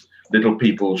these little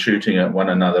people shooting at one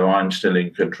another, I'm still in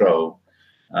control,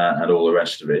 and all the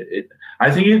rest of it. I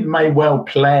think it may well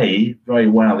play very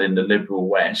well in the liberal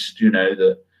West,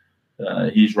 that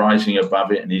he's rising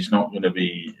above it and he's not going to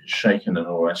be shaken and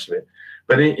all the rest of it.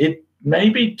 But it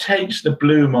maybe takes the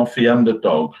bloom off the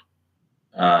underdog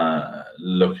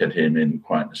look at him in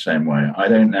quite the same way. I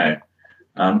don't know.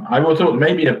 I would have thought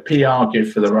maybe a PR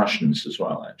gift for the Russians as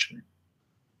well, actually.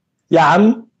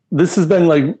 Yeah, this has been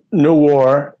like no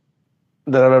war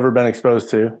that I've ever been exposed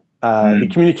to. The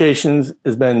communications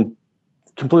has been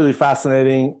completely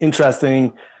fascinating,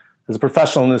 interesting. As a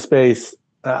professional in this space,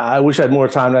 I wish I had more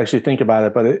time to actually think about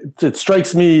it, but it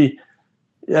strikes me,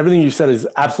 everything you said is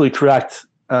absolutely correct.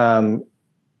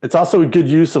 It's also a good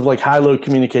use of like high-low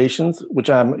communications, which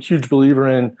I'm a huge believer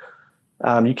in.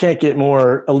 You can't get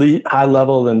more elite,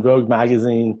 high-level than Vogue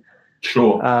magazine.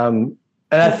 Sure. And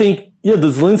I think, the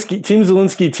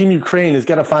Zelensky, Team Ukraine has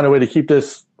got to find a way to keep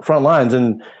this front lines.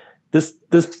 And this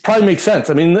probably makes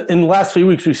sense. I mean, in the last few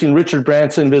weeks, we've seen Richard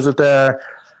Branson visit there.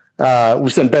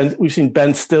 We've seen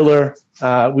Ben Stiller.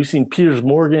 We've seen Piers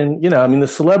Morgan. The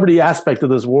celebrity aspect of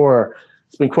this war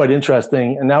has been quite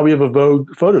interesting. And now we have a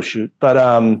Vogue photo shoot. But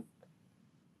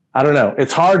I don't know.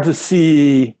 It's hard to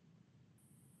see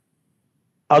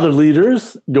other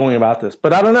leaders going about this.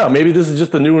 But I don't know. Maybe this is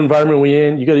just the new environment we're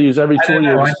in. You got to use every tool at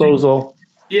your disposal.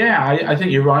 I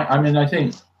think you're right. I mean, I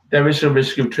think there is a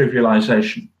risk of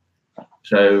trivialization.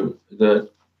 So that,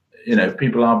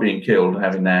 people are being killed,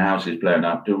 having their houses blown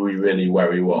up. Do we really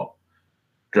worry what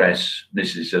dress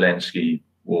Mrs. Zelensky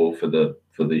wore for the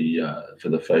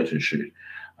photo shoot?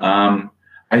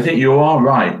 I think you are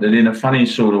right that in a funny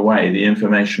sort of way, the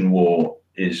information war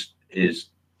is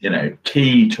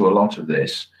key to a lot of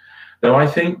this. Though I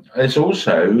think there's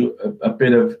also a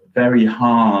bit of very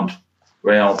hard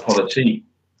realpolitik,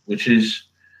 which is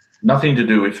nothing to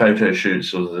do with photo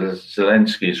shoots or the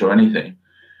Zelenskys or anything,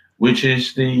 which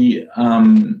is the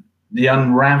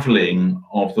unraveling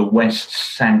of the West's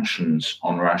sanctions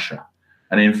on Russia.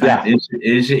 And in fact,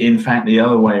 is it in fact the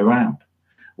other way around,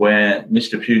 where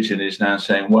Mr. Putin is now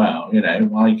saying, well,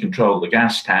 I control the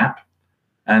gas tap,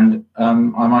 and I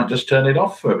might just turn it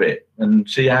off for a bit and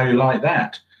see how you like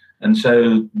that. And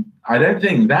so I don't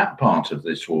think that part of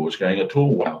this war is going at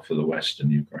all well for the West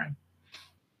and Ukraine.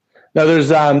 Now, there's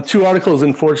two articles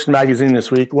in Fortune magazine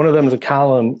this week. One of them is a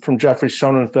column from Jeffrey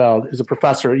Sonnenfeld, who's a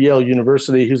professor at Yale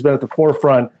University, who's been at the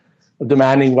forefront of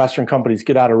demanding Western companies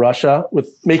get out of Russia, with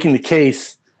making the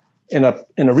case in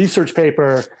a research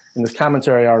paper, in this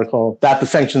commentary article, that the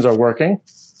sanctions are working.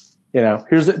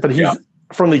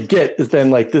 From the get has been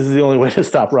like, this is the only way to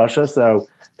stop Russia. So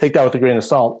take that with a grain of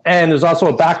salt. And there's also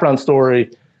a background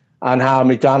story on how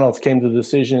McDonald's came to the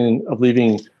decision of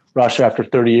leaving Russia after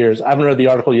 30 years. I haven't read the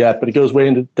article yet, but it goes way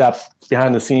into depth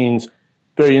behind the scenes.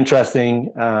 Very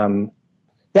interesting.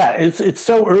 It's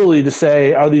so early to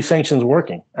say, are these sanctions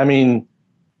working? I mean,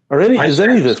 is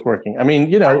any of this working? I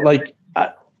mean, go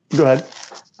ahead.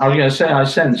 I was going to say, I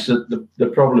sense that the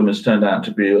problem has turned out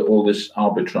to be all this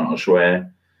arbitrage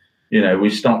where, we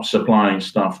stop supplying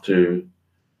stuff to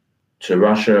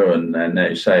Russia, and then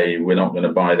they say we're not going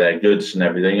to buy their goods and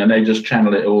everything, and they just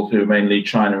channel it all through mainly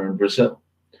China and Brazil.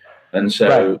 And so,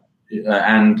 right.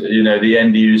 The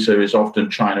end user is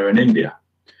often China and India,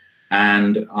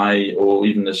 or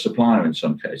even the supplier in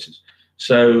some cases.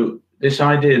 So this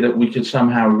idea that we could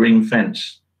somehow ring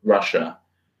fence Russia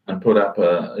and put up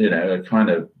a kind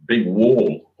of big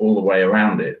wall all the way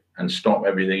around it and stop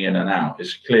everything in and out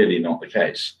is clearly not the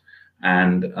case.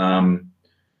 And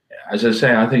as I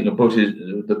say, I think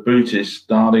the boot is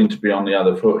starting to be on the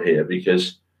other foot here,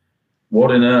 because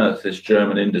what on earth is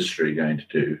German industry going to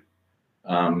do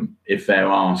if there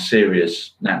are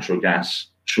serious natural gas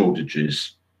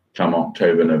shortages come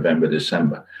October, November,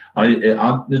 December?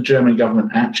 Are the German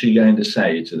government actually going to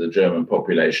say to the German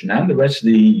population and the rest of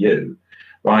the EU,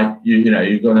 right,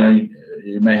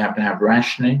 you may have to have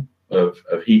rationing of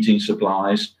heating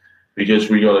supplies, because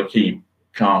we got to keep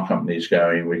car companies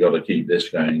going, we got to keep this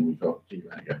going, we've got to keep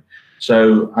that going.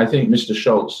 So I think Mr.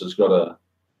 Scholz has got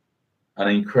an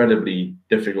incredibly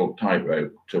difficult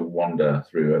tightrope to wander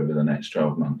through over the next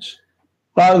 12 months.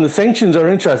 Well, and the sanctions are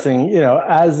interesting.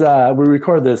 As we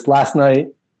record this last night,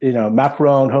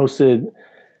 Macron hosted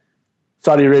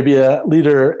Saudi Arabia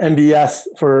leader MBS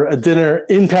for a dinner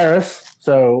in Paris.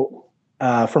 So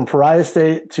from pariah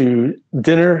state to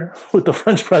dinner with the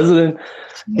French president,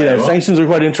 sanctions are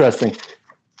quite interesting.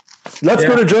 Let's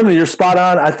go to Germany. You're spot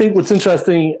on. I think what's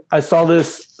interesting, I saw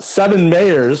this, 7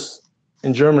 mayors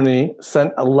in Germany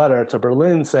sent a letter to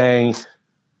Berlin saying,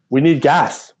 we need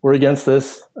gas. We're against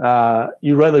this.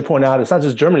 You rightly point out, it's not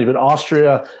just Germany, but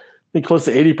Austria. I think close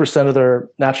to 80% of their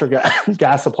natural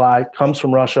gas supply comes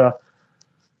from Russia.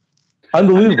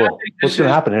 Unbelievable. What's going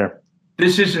to happen here?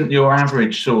 This isn't your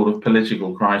average sort of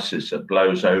political crisis that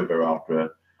blows over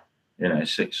after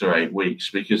 6 or 8 weeks,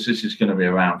 because this is going to be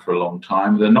around for a long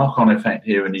time. The knock-on effect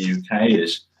here in the UK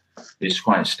is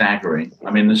quite staggering. I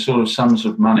mean, the sort of sums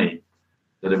of money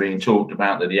that are being talked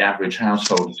about that the average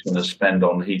household is going to spend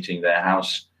on heating their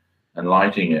house and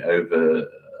lighting it over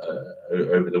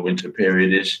the winter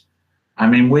period is, I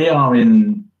mean, we're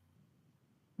in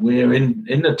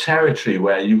the territory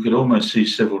where you could almost see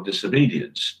civil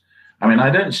disobedience. I mean, I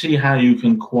don't see how you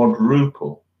can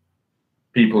quadruple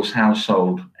people's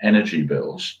household energy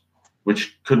bills,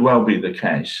 which could well be the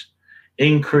case,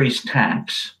 increase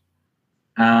tax,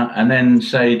 and then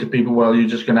say to people, well, you're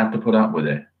just going to have to put up with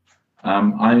it.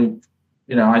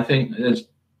 I think there's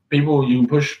people, you can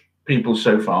push people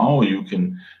so far, or you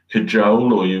can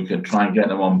cajole, or you can try and get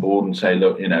them on board and say,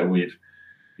 look, you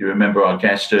remember our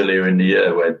guest earlier in the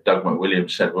year where Doug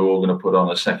McWilliams said we're all going to put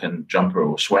on a second jumper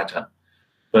or sweater.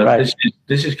 But right.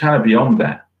 This is kind of beyond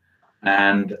that.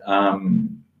 And I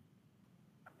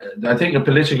think the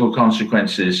political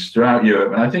consequences throughout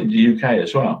Europe, and I think the UK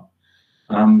as well,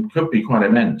 could be quite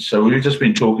immense. So we've just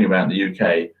been talking about the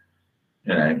UK,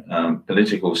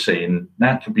 political scene.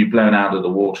 That could be blown out of the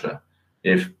water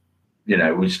if,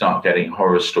 we start getting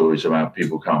horror stories about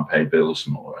people can't pay bills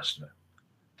and all the rest of it.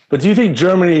 But do you think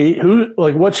Germany,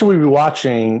 what should we be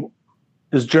watching?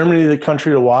 Is Germany the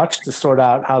country to watch to sort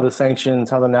out how the sanctions,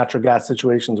 how the natural gas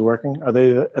situation is working? Are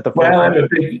they at the forefront? Well,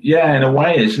 in a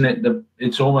way, isn't it?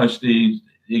 It's almost the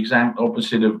exact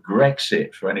opposite of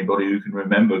Grexit, for anybody who can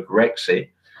remember Grexit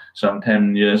some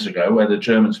 10 years ago, where the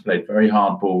Germans played very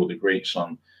hardball with the Greeks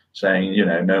on saying,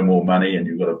 no more money and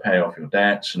you've got to pay off your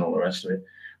debts and all the rest of it.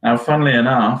 Now, funnily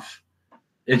enough,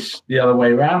 it's the other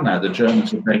way around now. The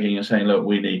Germans are begging and saying, look,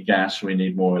 we need gas, we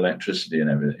need more electricity and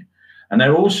everything. And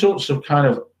there are all sorts of kind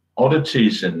of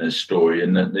oddities in this story,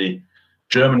 in that the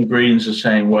German Greens are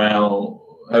saying,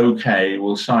 well, okay,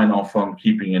 we'll sign off on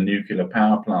keeping a nuclear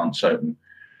power plants open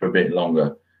for a bit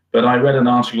longer. But I read an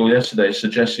article yesterday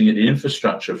suggesting that the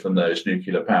infrastructure from those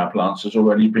nuclear power plants has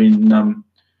already been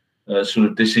sort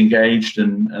of disengaged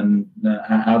and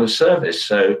out of service.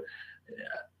 So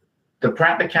the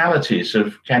practicalities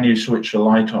of can you switch the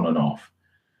light on and off?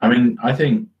 I mean, I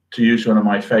think, to use one of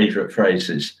my favorite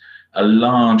phrases, a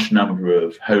large number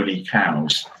of holy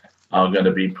cows are going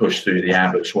to be pushed through the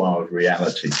abattoir of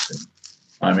reality.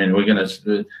 I mean,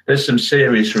 there's some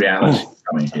serious reality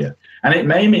coming here. And it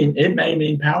may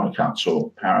mean power cuts or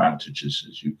power outages,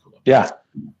 as you call it. Yeah.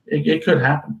 It could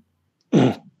happen.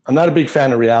 I'm not a big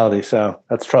fan of reality, so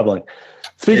that's troubling.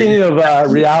 Speaking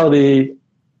of reality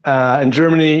in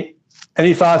Germany,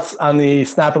 any thoughts on the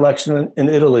snap election in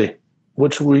Italy?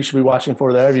 Which we should be watching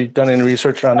for there? Have you done any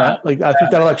research on that? I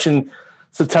think that election,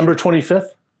 September 25th?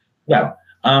 Yeah.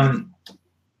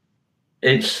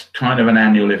 It's kind of an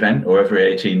annual event, or every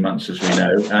 18 months, as we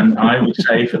know. And I would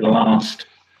say for the last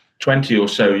 20 or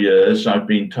so years, I've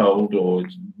been told, or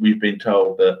we've been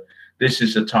told, that this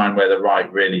is the time where the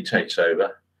right really takes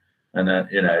over. And that,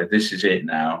 this is it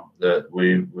now, that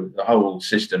the whole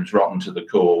system's rotten to the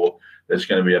core. There's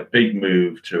going to be a big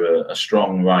move to a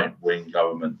strong right-wing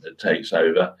government that takes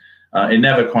over. It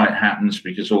never quite happens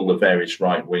because all the various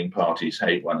right-wing parties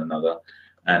hate one another,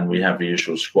 and we have the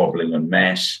usual squabbling and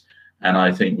mess. And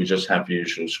I think we just have the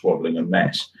usual squabbling and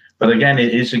mess. But again,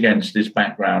 it is against this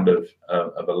background of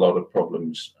a lot of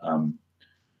problems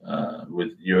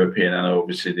with European and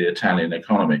obviously the Italian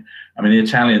economy. I mean, the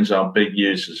Italians are big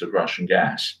users of Russian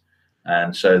gas,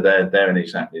 and so they're in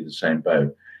exactly the same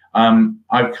boat.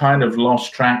 I've kind of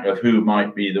lost track of who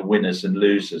might be the winners and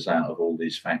losers out of all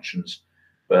these factions,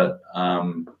 but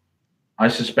I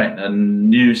suspect a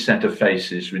new set of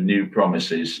faces with new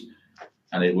promises,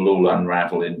 and it will all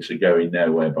unravel into going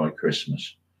nowhere by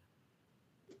Christmas.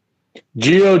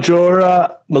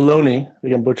 Giorgia Meloni, I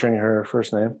think I'm butchering her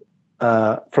first name,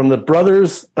 from the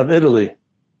Brothers of Italy.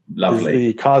 Lovely. Is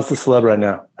the cause the celeb right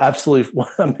now. Absolutely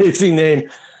amazing name.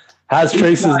 Has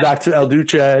traces back to El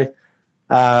Duce.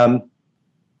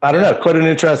 I don't know. Quite an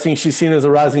interesting. She's seen as a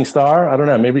rising star. I don't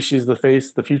know. Maybe she's the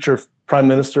future prime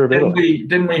minister of Italy.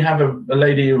 Didn't we have a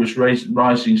lady who was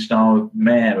rising star of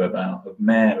mayor about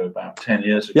 10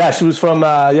 years ago? Yeah, she was from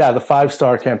the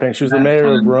 5-star campaign. She was the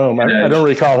mayor of Rome. I don't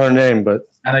recall her name, but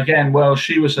and again, well,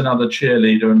 she was another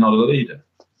cheerleader and not a leader.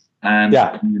 And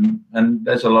and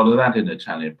there's a lot of that in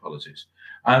Italian politics.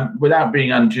 Without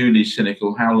being unduly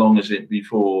cynical, how long is it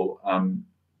before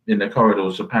in the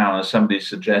corridors of power somebody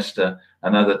suggests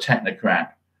another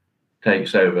technocrat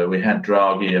takes over? We had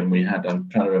Draghi, and we had, I'm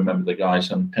trying to remember the guy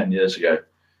some 10 years ago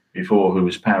before who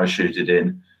was parachuted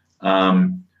in.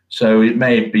 So it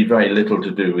may be very little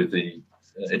to do with the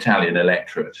Italian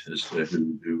electorate as to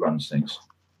who runs things.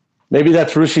 Maybe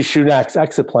that's Rishi Sunak's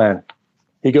exit plan.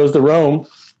 He goes to Rome.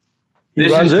 He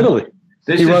runs Italy.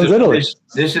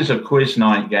 This is a quiz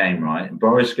night game, right?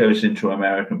 Boris goes into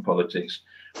American politics.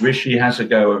 Rishi has a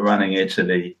go at running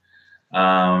Italy.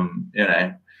 Who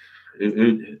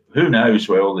knows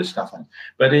where all this stuff is?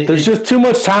 But there's just too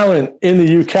much talent in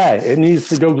the UK. It needs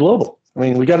to go global. I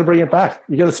mean, we got to bring it back.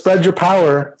 You got to spread your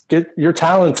power, get your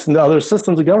talents into other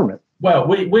systems of government. Well,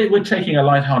 we're taking a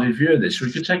lighthearted view of this. We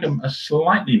could take a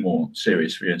slightly more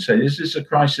serious view and say this is a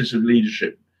crisis of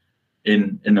leadership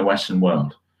in the Western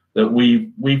world. That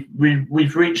we've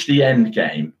reached the end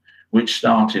game, which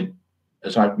started,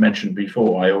 as I've mentioned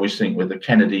before, I always think with the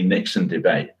Kennedy-Nixon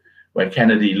debate, where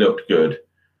Kennedy looked good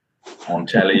on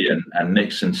telly and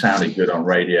Nixon sounded good on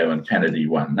radio and Kennedy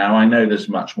won. Now, I know there's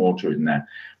much more to it than that,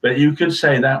 but you could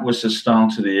say that was the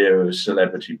start of the era of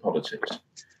celebrity politics.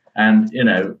 And,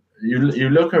 you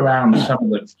look around some of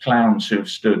the clowns who've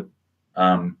stood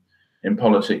in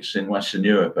politics in Western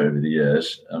Europe over the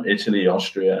years, Italy,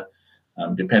 Austria,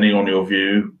 depending on your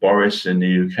view, Boris in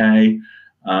the UK,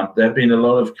 there have been a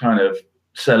lot of kind of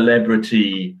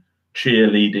celebrity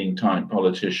cheerleading type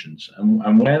politicians.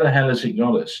 And where the hell has it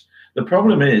got us? The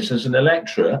problem is, as an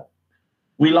electorate,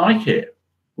 we like it.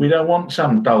 We don't want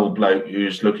some dull bloke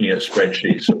who's looking at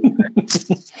spreadsheets.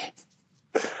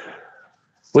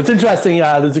 What's interesting,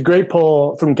 there's a great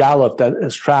poll from Gallup that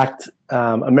has tracked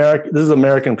this is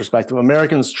American perspective,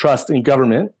 Americans' trust in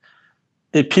government.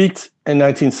 It peaked in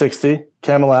 1960,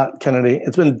 Kamala Kennedy.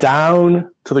 It's been down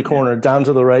to the corner, down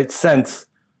to the right since,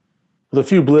 with a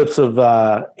few blips of,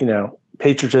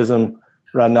 patriotism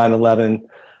around 9/11.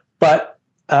 But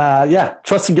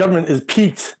trust in government is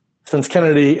peaked since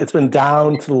Kennedy. It's been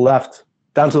down to the left,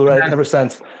 down to the right ever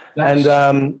since.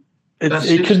 And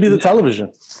it could be the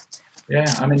television.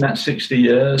 Yeah, I mean, that's 60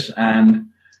 years. And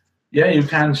you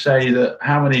can say that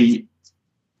how many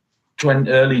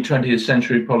early 20th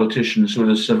century politicians would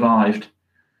have survived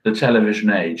the television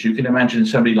age? You can imagine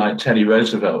somebody like Teddy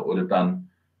Roosevelt would have done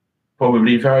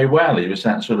probably very well. He was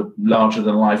that sort of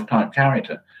larger-than-life type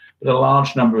character. But a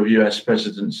large number of US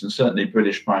presidents and certainly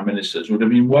British prime ministers would have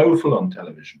been woeful on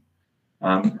television.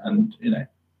 We'll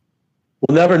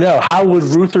never know. How would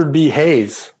Rutherford B.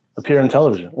 Hayes appear on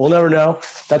television? We'll never know.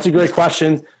 That's a great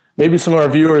question. Maybe some of our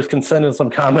viewers can send in some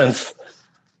comments.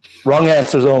 Wrong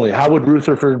answers only. How would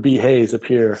Rutherford B. Hayes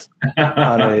appear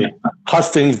on a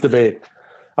hustings debate?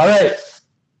 All right.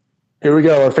 Here we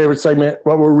go. Our favorite segment,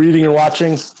 what we're reading and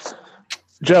watching.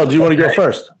 Joe, do you want to go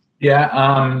first? Yeah,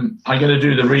 I'm going to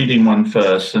do the reading one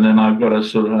first, and then I've got a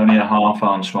sort of only a half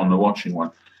answer on the watching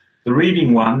one. The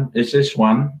reading one is this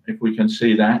one, if we can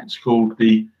see that. It's called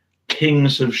The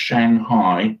Kings of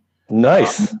Shanghai.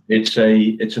 Nice. It's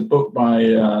a book by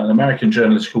an American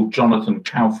journalist called Jonathan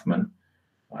Kaufman.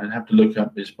 I'd have to look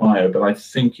up his bio, but I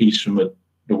think he's from the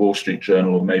Wall Street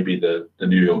Journal or maybe the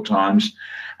New York Times.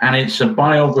 And it's a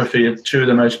biography of two of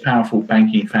the most powerful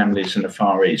banking families in the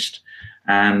Far East,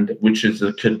 and which is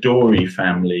the Kadoorie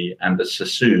family and the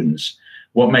Sassoons.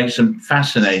 What makes them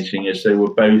fascinating is they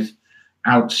were both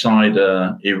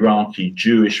outsider Iraqi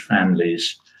Jewish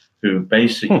families who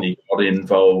basically got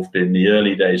involved in the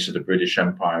early days of the British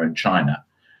Empire in China.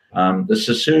 The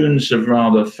Sassoons have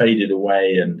rather faded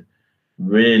away and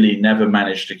really never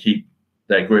managed to keep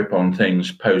their grip on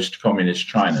things post-communist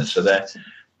China. So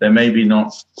they're maybe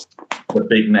not the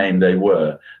big name they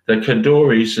were. The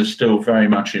Kadoories are still very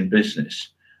much in business.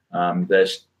 They're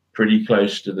pretty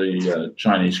close to the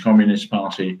Chinese Communist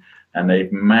Party, and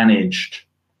they've managed,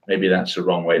 maybe that's the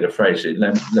wrong way to phrase it.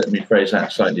 Let me phrase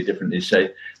that slightly differently.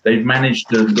 Say they've managed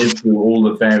to live through all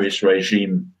the various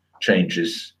regime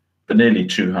changes for nearly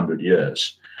 200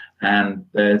 years. And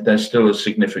they're still a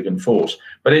significant force.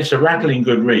 But it's a rattling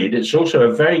good read. It's also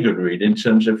a very good read in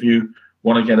terms of you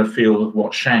want to get a feel of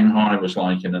what Shanghai was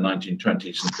like in the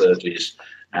 1920s and 30s.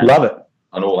 And, love it.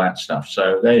 And all that stuff.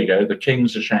 So there you go. The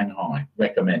Kings of Shanghai,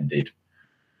 recommended.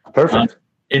 Perfect.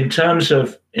 In terms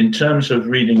of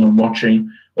reading and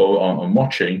watching,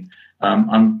 I'm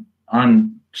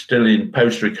still in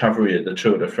post-recovery at the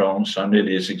Tour de France. I'm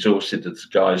nearly as exhausted as the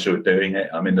guys who are doing it.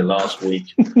 I'm in the last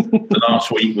week. The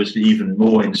last week was even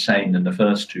more insane than the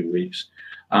first 2 weeks.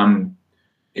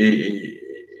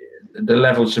 The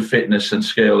levels of fitness and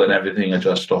skill and everything are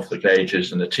just off the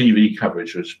gauges, and the TV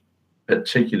coverage was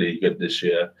particularly good this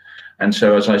year. And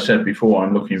so, as I said before,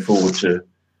 I'm looking forward to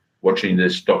watching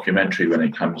this documentary when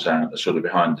it comes out, the sort of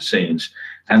behind the scenes.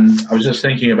 And I was just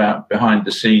thinking about behind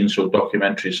the scenes or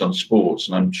documentaries on sports,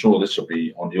 and I'm sure this will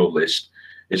be on your list,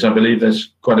 is I believe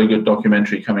there's quite a good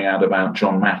documentary coming out about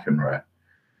John McEnroe.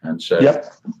 And so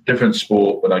different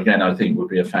sport, but again, I think would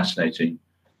be a fascinating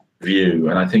view.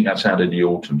 And I think that's out in the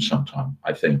autumn sometime,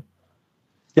 I think.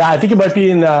 Yeah, I think it might be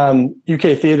in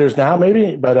UK theaters now,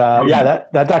 maybe. But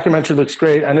that documentary looks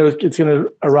great. I know it's going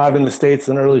to arrive in the States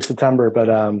in early September. But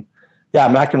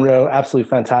McEnroe, absolutely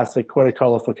fantastic. Quite a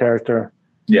colorful character.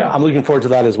 Yeah, I'm looking forward to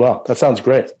that as well. That sounds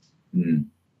great. Mm.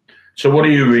 So what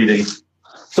are you reading?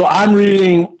 So I've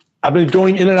been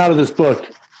going in and out of this book.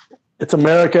 It's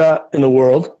America in the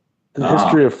World, the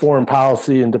history of foreign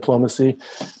policy and diplomacy.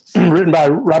 Written by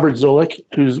Robert Zoellick,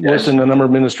 who's worked in a number of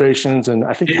administrations, and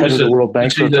I think head of the World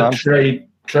Bank for a time.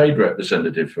 Trade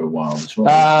representative for a while as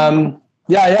well.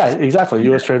 Yeah, exactly.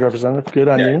 U.S. trade representative. Good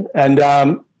on you. And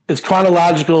it's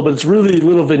chronological, but it's really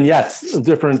little vignettes of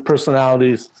different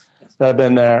personalities that have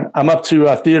been there. I'm up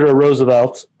to Theodore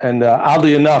Roosevelt, and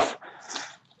oddly enough,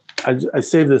 I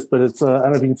saved this, but it's I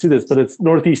don't know if you can see this, but it's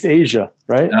Northeast Asia,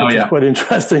 right? Oh, which is quite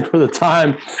interesting for the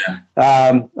time.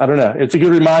 Yeah. I don't know. It's a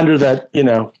good reminder that,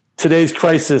 today's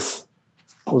crisis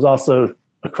was also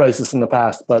a crisis in the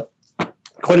past, but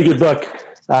quite a good book.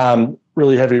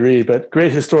 Really heavy read, but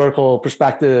great historical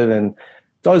perspective. And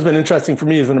it's always been interesting for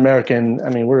me as an American. I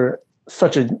mean, we're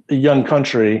such a young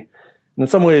country. And in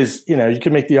some ways, you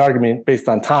can make the argument based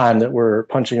on time that we're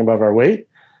punching above our weight.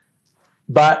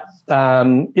 But,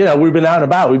 we've been out and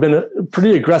about. We've been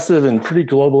pretty aggressive and pretty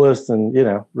globalist and,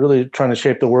 really trying to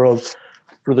shape the world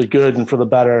for the good and for the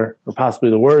better, or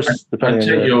possibly the worst, depending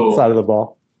on the side of the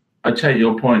ball. I take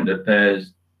your point that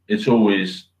it's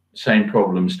always same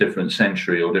problems, different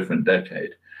century or different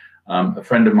decade. A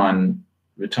friend of mine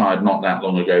retired not that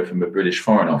long ago from the British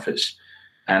Foreign Office.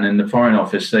 And in the Foreign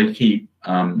Office, they keep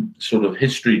sort of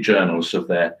history journals of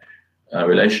their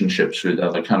relationships with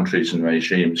other countries and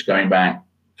regimes going back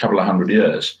a couple of hundred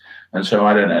years. And so,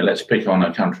 I don't know, let's pick on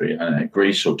a country, I don't know,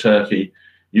 Greece or Turkey.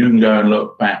 You can go and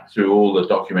look back through all the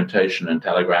documentation and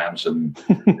telegrams and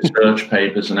research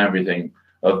papers and everything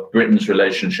of Britain's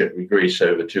relationship with Greece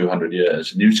over 200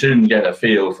 years. And you soon get a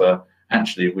feel for,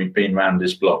 actually, we've been around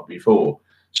this block before.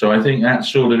 So I think that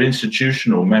sort of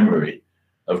institutional memory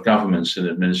of governments and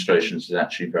administrations is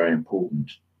actually very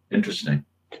important. Interesting.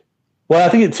 Well, I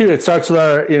think it starts with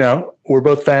our, we're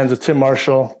both fans of Tim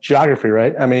Marshall geography,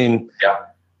 right? I mean,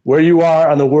 where you are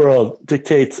on the world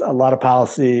dictates a lot of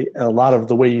policy and a lot of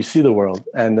the way you see the world,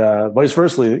 and vice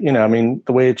versa. The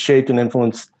way it's shaped and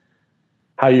influenced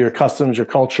how your customs, your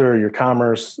culture, your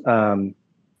commerce,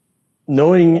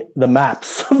 knowing the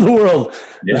maps of the world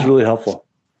is really helpful.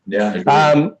 Yeah.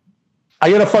 I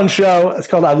get a fun show. It's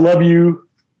called I Love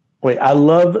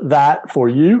That For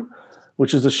You,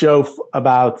 which is a show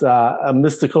about a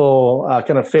mystical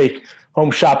kind of fake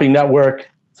home shopping network.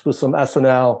 It's with some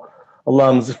SNL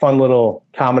alums, a fun little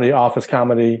comedy, office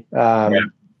comedy.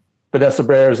 Vanessa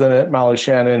Brayer's in it, Molly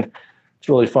Shannon. It's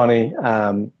really funny.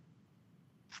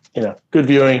 good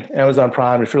viewing. Amazon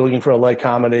Prime. If you're looking for a light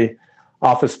comedy,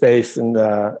 Office Space, and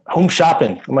home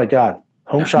shopping. Oh my God,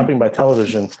 home shopping by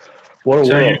television. What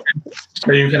a world!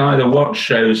 So you can either watch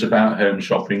shows about home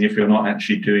shopping if you're not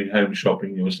actually doing home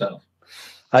shopping yourself.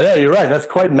 I know, you're right. That's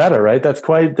quite meta, right? That's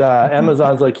quite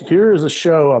Amazon's like, here is a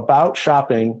show about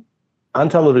shopping on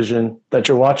television that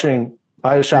you're watching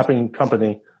by a shopping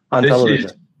company on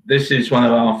television. This is one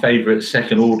of our favorite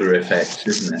second order effects,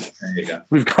 isn't it? There you go.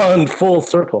 We've gone full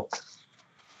circle.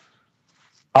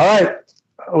 All right.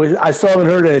 I still haven't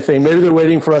heard anything. Maybe they're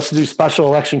waiting for us to do special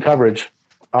election coverage.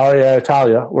 Aria,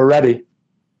 Italia, we're ready.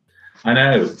 I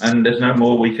know, and there's no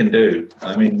more we can do.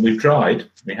 I mean, we've tried.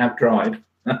 We have tried.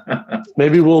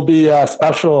 Maybe we'll be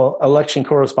special election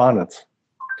correspondents.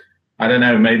 I don't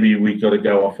know. Maybe we got to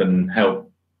go off and help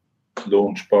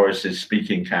launch Boris's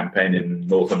speaking campaign in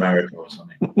North America or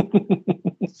something.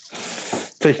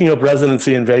 Taking up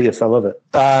residency in Vegas. I love it.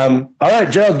 All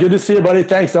right, Gerald, good to see you, buddy.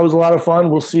 Thanks. That was a lot of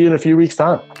fun. We'll see you in a few weeks'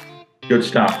 time. Good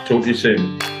stuff. Talk to you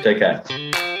soon. Take care.